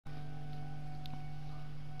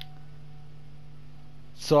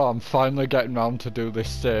So I'm finally getting round to do this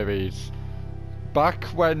series. Back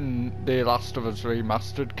when The Last of Us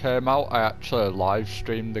Remastered came out, I actually live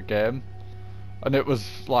streamed the game. And it was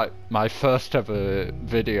like my first ever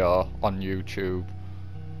video on YouTube.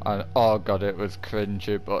 And oh god, it was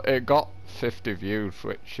cringy, but it got 50 views,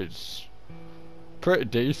 which is pretty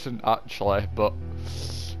decent actually. But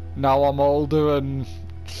now I'm older and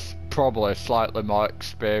probably slightly more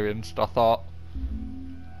experienced, I thought,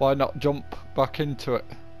 why not jump back into it?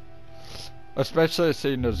 Especially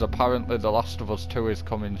seeing as apparently The Last of Us 2 is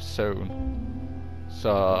coming soon.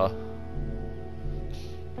 So,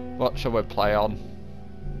 what shall we play on?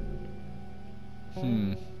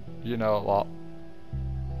 You know what?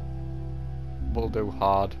 We'll do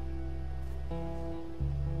hard.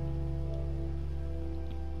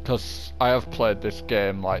 Because I have played this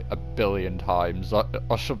game like a billion times.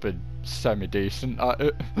 I should be semi-decent at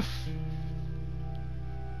it.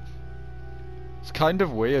 It's kind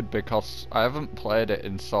of weird because I haven't played it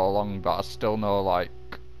in so long, but I still know like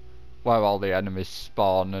where all the enemies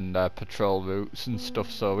spawn and their patrol routes and stuff,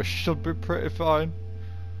 so we should be pretty fine.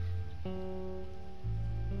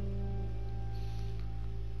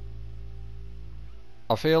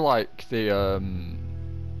 I feel like the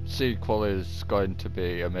sequel is going to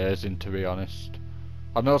be amazing, to be honest.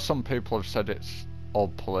 I know some people have said it's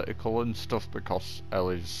all political and stuff because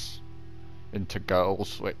Ellie's into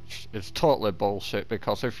girls, which is totally bullshit,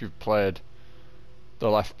 because if you've played the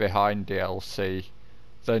Left Behind DLC,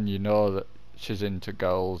 then you know that she's into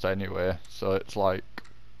girls anyway, so it's like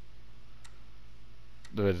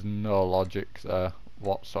there is no logic there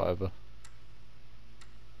whatsoever.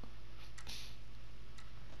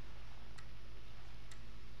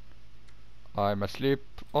 I'm asleep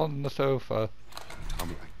on the sofa.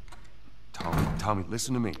 Tommy,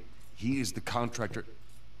 listen to me. He is the contractor.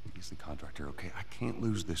 He's the contractor, okay? I can't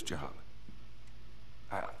lose this job.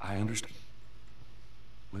 I understand.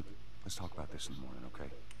 Let's talk about this in the morning,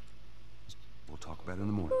 okay? We'll talk about it in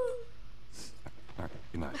the morning. All right,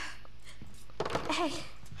 good night. Hey.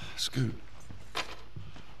 Scoot.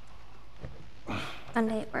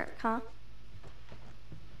 Monday at work, huh?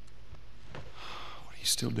 What are you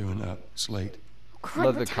still doing up? It's late.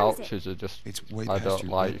 Leather couches are just, it's way I past don't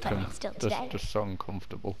your like bedtime. them. Just so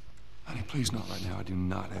uncomfortable. Honey, please not right now. I do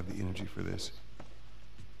not have the energy for this.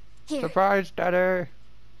 Here. Surprise, Daddy!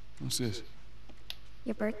 What's this?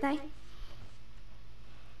 Your birthday?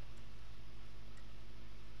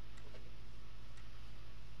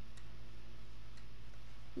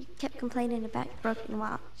 You kept complaining about your broken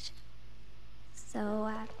watch. So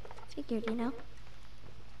I figured, you know.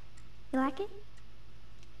 You like it?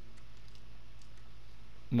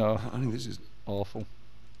 No. Honey, this is awful.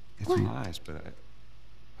 It's what? nice, but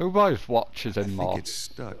who buys watches anymore? I think it's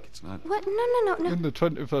stuck. It's not. What? No. In the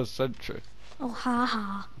 21st century. Oh, ha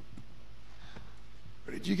ha.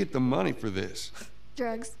 Where did you get the money for this?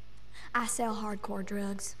 Drugs. I sell hardcore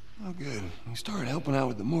drugs. Oh, good. You started helping out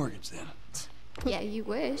with the mortgage then. Yeah, you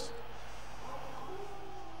wish.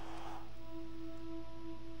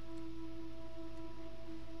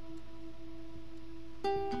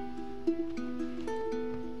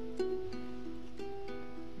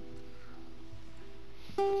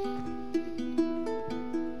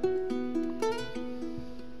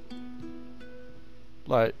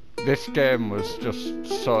 Like, this game was just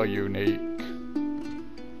so unique.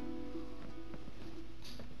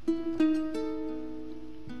 Good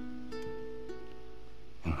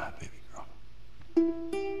night, baby girl.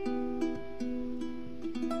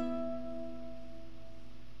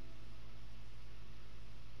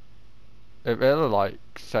 It really, like,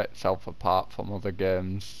 set itself apart from other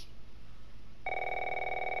games.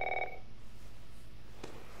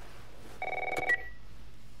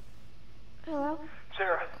 Hello?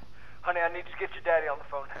 Sarah, honey, I need to get your daddy on the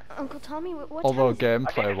phone. Uncle Tommy, what Although time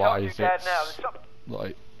is gameplay-wise, Dad now. There's it's something.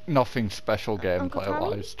 like nothing special Uncle Tommy?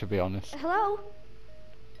 gameplay-wise, to be honest. it? Hello?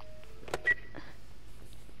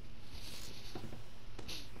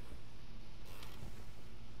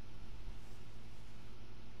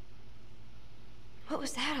 What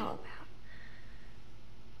was that all about?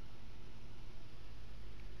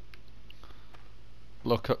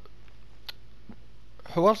 Look at...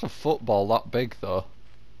 Who has a football that big, though?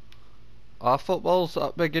 Are footballs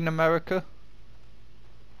that big in America?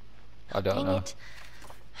 I don't Dang know. it.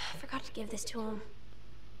 I forgot to give this to him.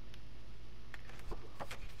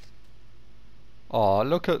 Oh,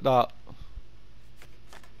 look at that.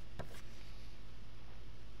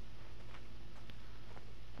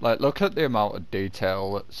 Like, look at the amount of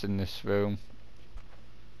detail that's in this room.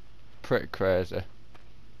 Pretty crazy.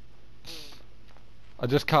 I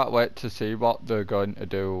just can't wait to see what they're going to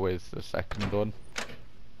do with the second one.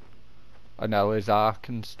 and Ellie's arc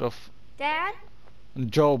and stuff. Dad?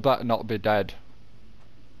 And Joel better not be dead.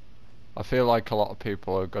 I feel like a lot of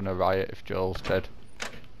people are gonna riot if Joel's dead.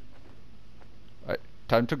 Right,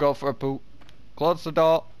 time to go for a poop. Close the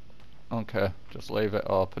door. Okay, just leave it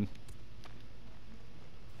open.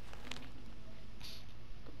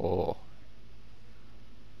 Oh.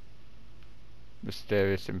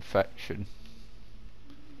 Mysterious infection.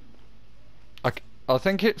 I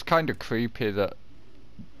think it's kind of creepy that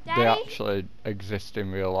Daddy? they actually exist in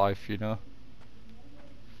real life, you know?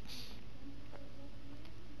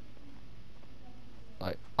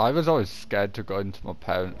 Like, I was always scared to go into my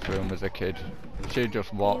parents' room as a kid. She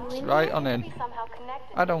just walks right on in.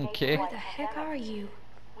 I don't care. Where the heck are you?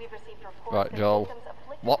 Right, Joel.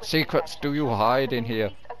 What secrets do you hide in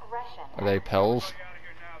here? Are they pills?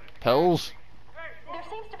 Pills? There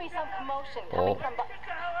seems to be some commotion Oh. coming from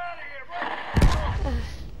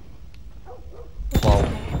Well,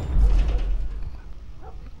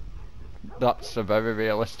 that's a very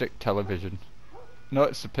realistic television.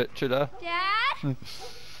 Notice the picture there? Dad?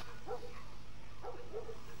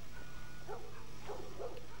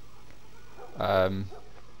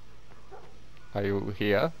 Are you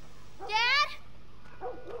here? Dad?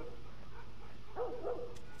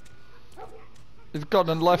 He's gone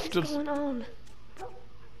and left What's us. going on?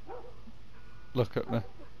 Look at me.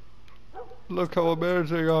 Look how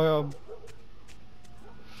amazing I am.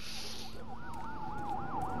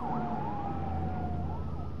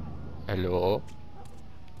 Hello?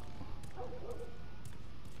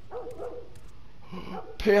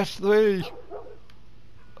 PS3!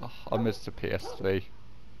 Oh, I missed the PS3.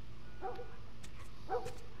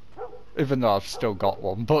 Even though I've still got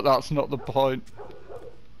one, but that's not the point.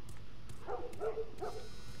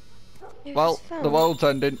 There's Well, his the phone. world's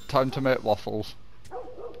ending. Time to make waffles.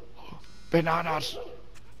 Bananas!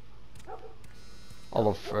 I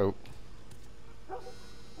love fruit.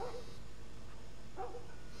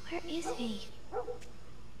 Where is he?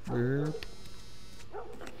 Boop.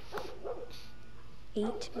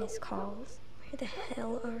 8 missed calls. Where the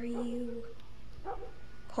hell are you?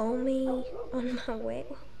 Call me on my way.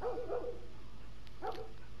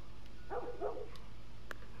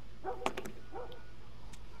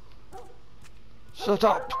 Shut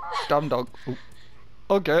up! Damn dog. Oop.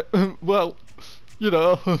 Okay, well, you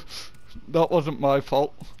know, that wasn't my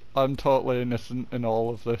fault. I'm totally innocent in all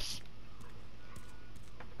of this.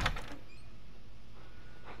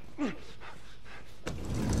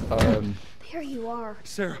 There you are.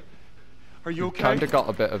 Sarah, are you okay? Kinda got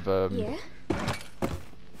a bit of Yeah?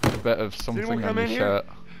 something anyone on come your in here? shirt.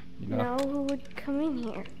 You know? No, who would come in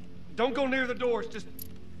here? Don't go near the doors. Just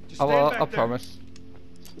I stand will, back I there. promise.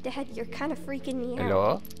 Dad, you're kind of freaking me out.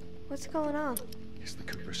 Hello? What's going on? It's the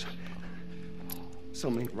Coopers.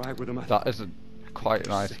 Something ain't right with them. That is a quite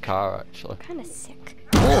nice car, actually. Kind of sick.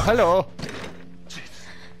 Oh, hello!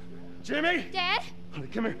 Jimmy! Dad? Honey,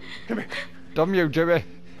 come here. Come here. Damn you, Jimmy.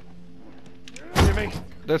 Jimmy!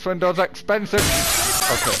 This window's expensive.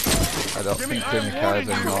 Okay. I don't think Jimmy cares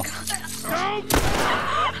anymore.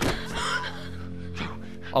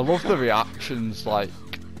 I love the reactions, like...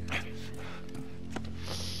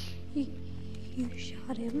 You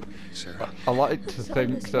shot him? Sarah. I like to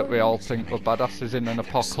think that we all think we're badasses in an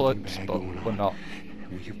apocalypse, but we're not.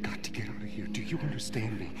 You've got to get out of here. Do you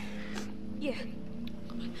understand me? Yeah.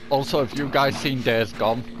 Also, have you guys seen Days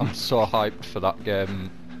Gone? I'm so hyped for that game.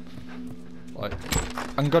 Like,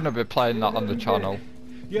 I'm gonna be playing that on the channel.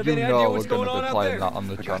 You know we're gonna be playing that on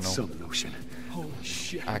the I got channel. some notion. Holy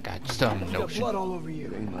shit. I got some You got notion. blood all over you.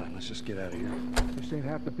 It ain't mine. Let's just get out of here. This ain't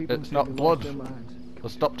half the people It's who not say they blood. lost their minds. I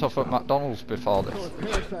stopped off at McDonald's before Call this. it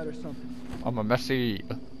parasite or something. I'm a messy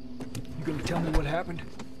eater. You gonna tell me what happened?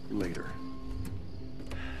 Later.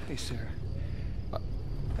 Hey, Sarah.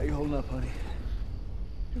 How you holding up, honey?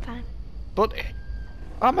 I'm fine. But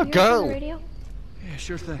I'm a You hear from the girl! radio? Yeah,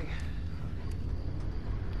 sure thing.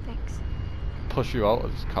 Thanks. Push you out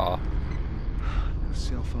of this car. No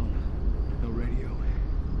cell phone. No radio.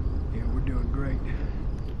 Yeah, we're doing great.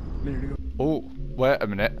 A minute ago. Oh, wait a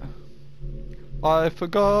minute. I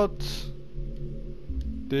forgot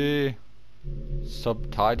the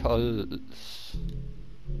subtitles.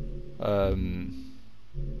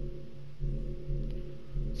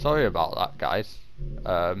 Sorry about that, guys.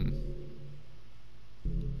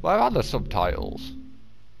 Where are the subtitles?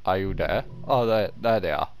 Are you there? Oh, there they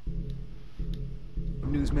are.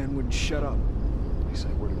 Newsman wouldn't shut up. He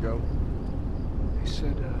said where to go? He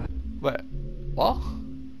said, Wait, what?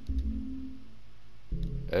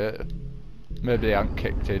 Maybe they haven't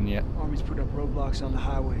kicked in yet. Army's put up roadblocks on the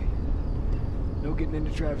highway. No getting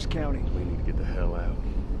into Travis County. We need to get the hell out.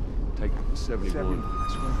 Take 71.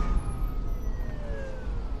 That's right.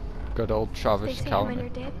 Good old Travis They say County. Miner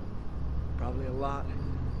did. Probably a lot.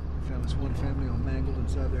 Found this one family all mangled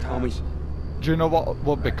inside their house. Do you know what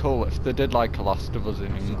would be cool if they did like a Last of Us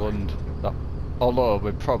in England? That, although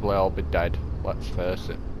we'd probably all be dead, let's face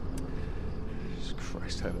it. Jesus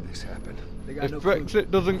Christ, how did this happen? They got If no clue.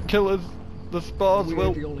 Brexit doesn't kill us, the spores We will.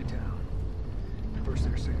 ain't the only town. First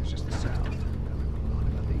they were saying it's just the south. Now they're going on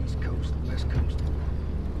about the east coast, the west coast.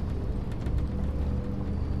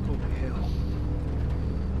 Holy hell.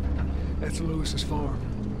 That's Lewis's farm.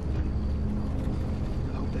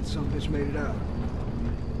 I hope that son of a bitch made it out.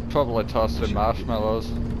 Probably toasted marshmallows.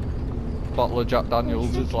 Bottle of Jack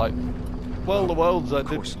Daniels is like, well, the world's Of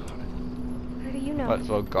ended. course not. How do you know? Let's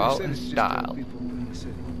all go They out said in it's just style. old people in the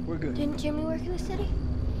city. We're good. Didn't Jimmy work in the city?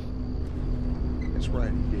 That's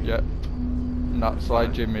right, he did. Yep. And that's why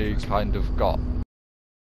Jimmy kind of got,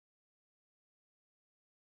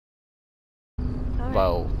 Alright.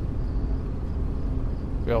 well,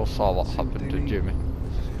 we all saw what See what happened they to need. Jimmy.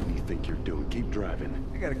 What do you think you're doing? Keep driving.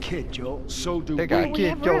 I got a kid, Joel. So do They we. got We kid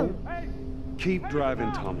have Joe. room. Keep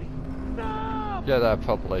driving, Tommy. Yeah, they're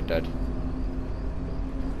probably dead.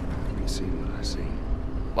 You see what I see.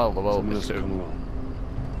 Well, the world Someone is else come soon. along.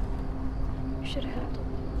 You should have helped.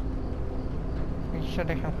 We should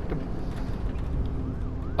have helped them.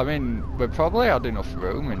 I mean, we probably had enough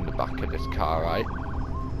room in the back of this car, right?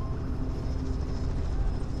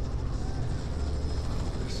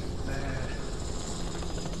 This is bad.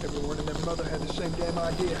 Everyone and their mother had the same damn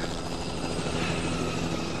idea.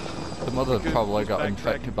 The mother probably got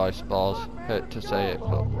infected by spores. Hate to say it,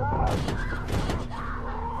 but...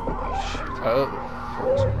 Oh.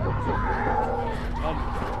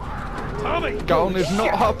 Tommy! Gown is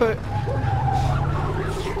not happy.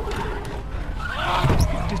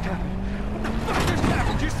 Just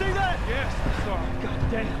happened. Did you see that? Yes, I saw it.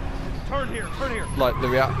 God damn. Turn here, turn here. Like, the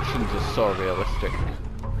reactions are so realistic.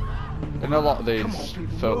 In a lot of these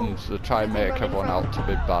films, they try and make everyone out to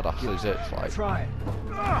be badasses. It's like, Try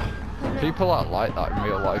it. people aren't like that in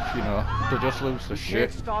real life, you know. They just lose their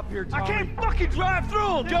shit. Stop here, Tommy. I can't fucking drive through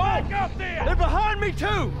them, Joel! Back up there. They're behind me,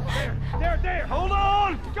 too! There. Hold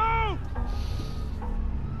on. Go.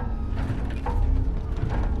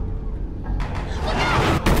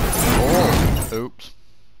 Oh, oops.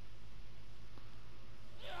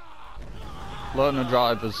 Learner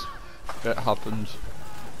drivers. It happens.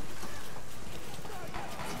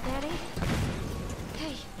 Daddy?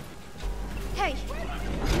 Hey. Hey!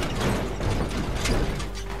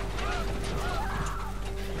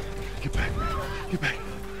 Get back. Get back.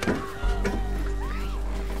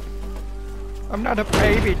 I'm not a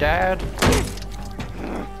baby, Dad.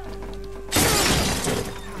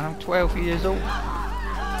 I'm 12 years old.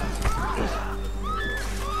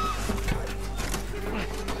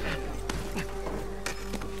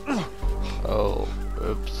 Oh,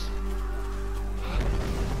 oops.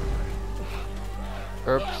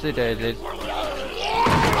 Oopsie daisy.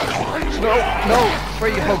 No,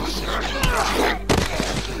 free hugs.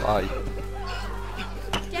 Bye.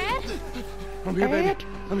 Dad? Come here, baby.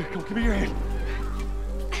 Come here. Come, give me your hand.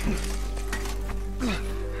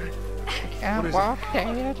 Can't walk,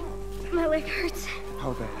 Dad. My leg hurts.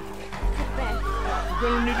 How bad? Bad. We're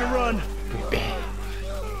gonna need to run.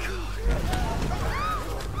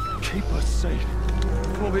 Keep us safe.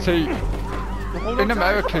 Come on, baby. See, Hold on in tight.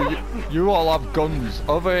 America, you all have guns.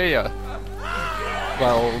 Over here,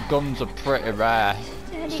 well, guns are pretty rare.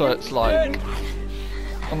 So it's like,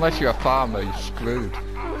 unless you're a farmer, you're screwed.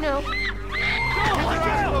 Oh no.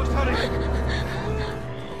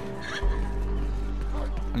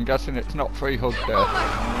 I'm guessing it's not free hug day.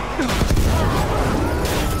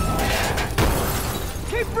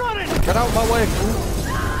 Keep running! Get out of my way!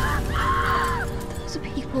 Those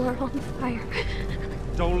people are on fire.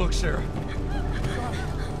 Don't look, Sarah.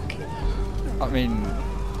 I mean,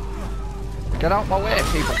 get out of my way,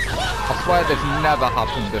 people. I swear this never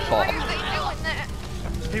happened before.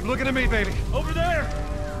 Keep looking at me, baby. Over there!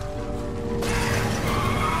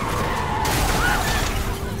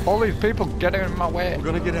 All these people getting in my way. We're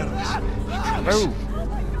gonna get out of this.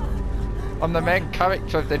 Move. I'm the main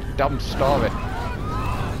character of this dumb story.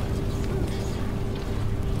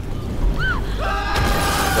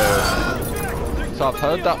 So I've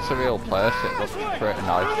heard that's a real place. It looks pretty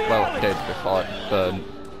nice. Well, it did before it burned.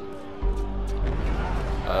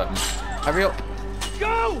 Hurry up.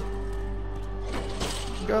 Go!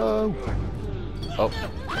 Go. Oh.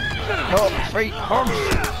 No, free hugs.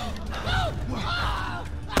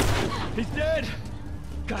 He's dead!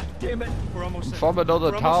 God damn it! We're almost there. From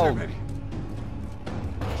another We're almost there, town.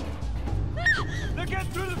 baby. They're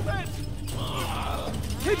getting through the fence!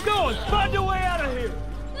 Keep going! Find your way out of here!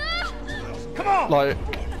 Come on! Like,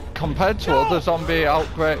 compared to other zombie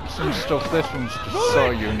outbreaks and stuff, this one's just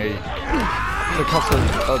so unique. Because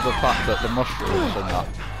of the fact that the mushrooms and that.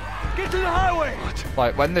 Get to the highway!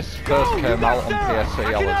 Like, when this first came out on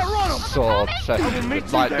PSC, I was so obsessed with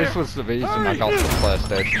it. Like, this was the reason I got the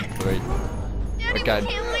PlayStation 3. Again.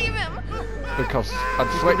 Because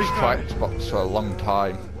I'd switched to Xbox for a long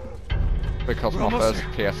time. Because my first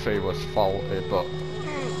PS3 was faulty, but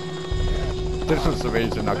this was the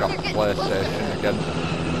reason I got the PlayStation again.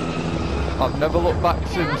 I've never looked back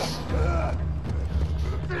since.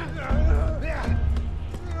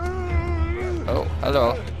 Oh,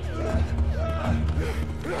 hello.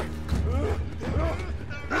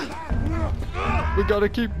 We gotta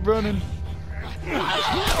keep running.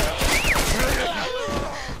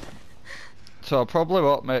 So I probably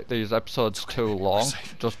won't make these episodes too long,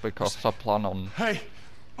 just because I plan on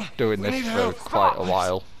doing this for quite a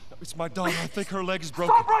while. It's my daughter. I think her leg is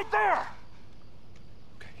broken. Stop right there!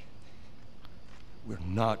 Okay. We're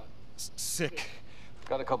not sick.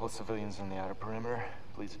 Got a couple of civilians in the outer perimeter.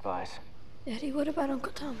 Please advise. Daddy, what about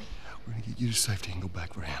Uncle Tommy? We're gonna get you to safety and go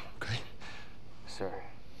back for him, okay? Sir,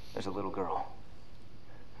 there's a little girl.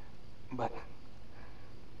 But...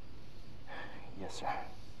 Yes, sir.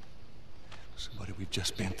 Somebody, we've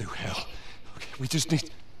just been through hell. Okay, we just need...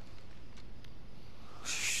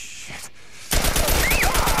 Shit.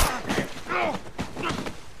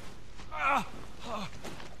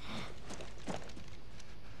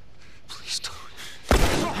 Please don't.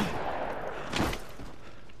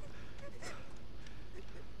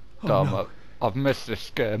 Damn, no. I've missed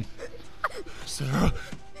this game. Sarah.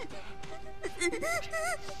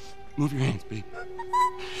 Move your hands, baby.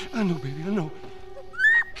 I know, baby, I know.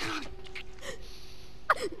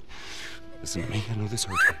 Listen to me, I know this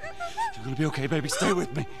hurts. You're gonna be okay, baby. Stay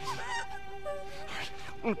with me. All right,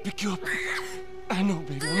 I'm gonna pick you up. I know,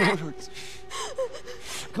 baby, I know it hurts.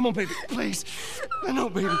 Come on, baby, please. I know,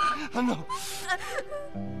 baby, I know.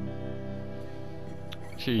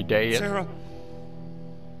 She dead. Sarah.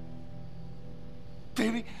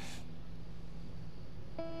 Baby.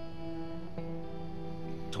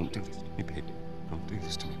 Don't do this to me, baby. Don't do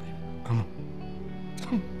this to me, baby. Come on.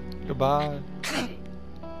 Goodbye.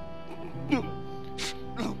 No.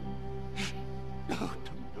 No. No,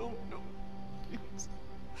 no, no. Please.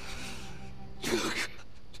 Please.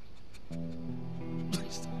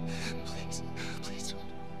 Please. Please. Please.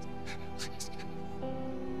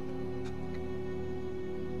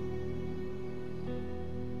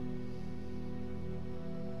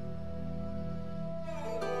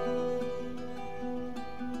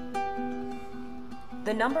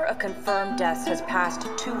 The number of confirmed deaths has passed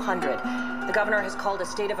 200. The governor has called a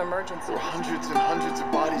state of emergency. There are hundreds and hundreds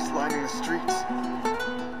of bodies lining the streets.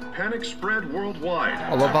 Panic spread worldwide.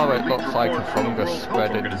 I love how it looks like a fungus spreading. The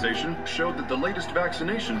World Health Organization showed that the latest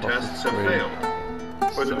vaccination tests have failed.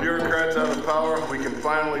 With the bureaucrats out of power, we can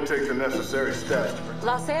finally take the necessary steps.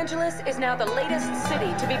 Los Angeles is now the latest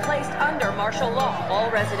city to be placed under martial law.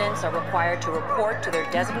 All residents are required to report to their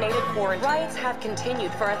designated quarantine. Riots have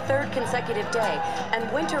continued for a third consecutive day,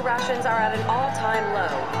 and winter rations are at an all-time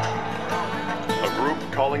low. A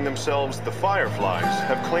group calling themselves the Fireflies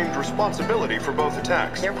have claimed responsibility for both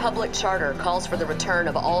attacks. Their public charter calls for the return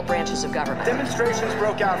of all branches of government. Demonstrations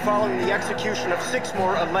broke out following the execution of 6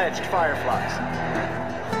 more alleged Fireflies.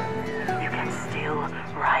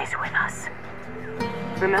 Rise with us.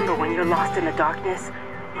 Remember, when you're lost in the darkness,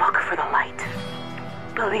 look for the light.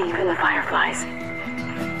 Believe in the Fireflies.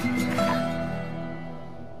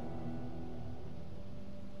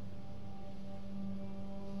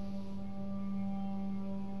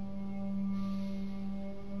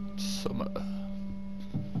 Summer.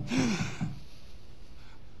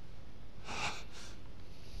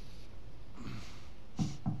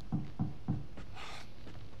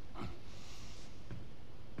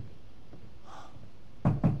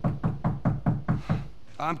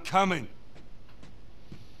 I'm coming.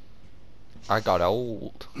 I got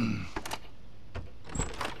old.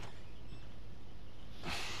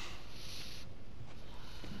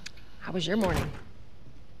 How was your morning?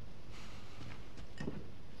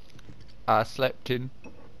 I slept in.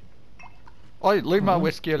 Oi, leave my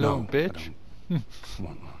whiskey alone, bitch.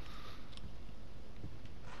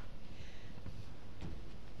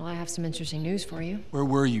 Well, I have some interesting news for you. Where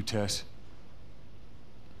were you, Tess?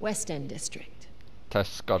 West End District.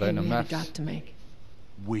 Tess got in a We mess. had a drop to make.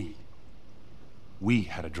 We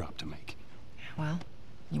had a drop to make. Well,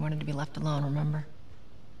 you wanted to be left alone, remember?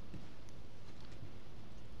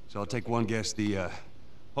 So I'll take one guess. The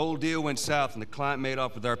whole deal went south and the client made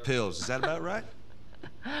off with our pills. Is that about right?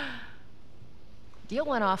 Deal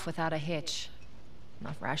went off without a hitch.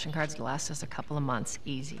 Enough ration cards to last us a couple of months,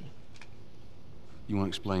 easy. You want to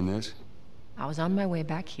explain this? I was on my way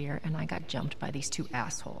back here, and I got jumped by these two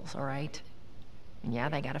assholes, all right? And yeah,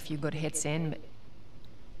 they got a few good hits in, but...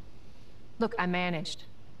 Look, I managed.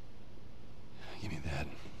 Give me that.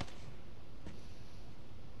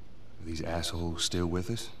 Are these assholes still with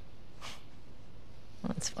us?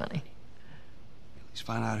 That's funny. At least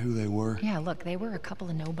find out who they were. Yeah, look, they were a couple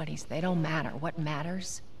of nobodies. They don't matter. What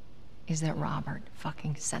matters is that Robert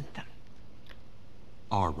fucking sent them.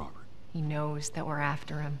 Our Robert. He knows that we're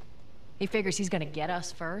after him. He figures he's gonna get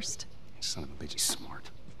us first. Son of a bitch, he's smart.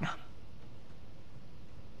 No.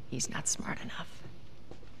 He's not smart enough.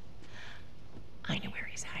 I know where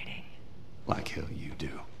he's hiding. Like hell you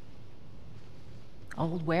do.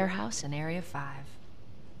 Old warehouse in Area 5.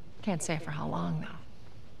 Can't say for how long, though.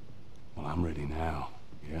 Well, I'm ready now,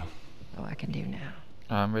 yeah? Oh, I can do now.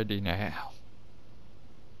 I'm ready now.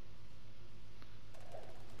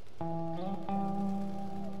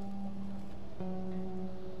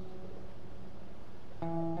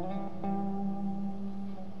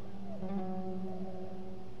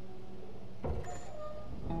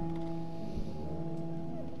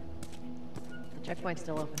 Checkpoint's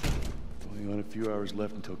still open. Only got a few hours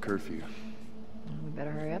left until curfew. Well, we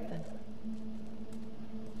better hurry up then.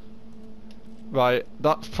 Right,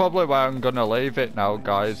 that's probably where I'm gonna leave it now,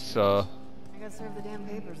 guys, so... I got served the damn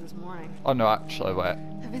papers this morning. Oh no, actually, wait.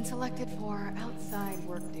 I've been selected for outside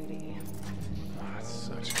work duty. That's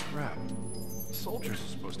such crap. Soldiers are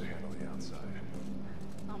supposed to handle the outside.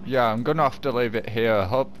 Yeah, I'm gonna have to leave it here.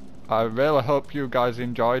 I really hope you guys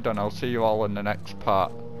enjoyed, and I'll see you all in the next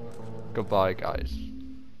part. Goodbye, guys.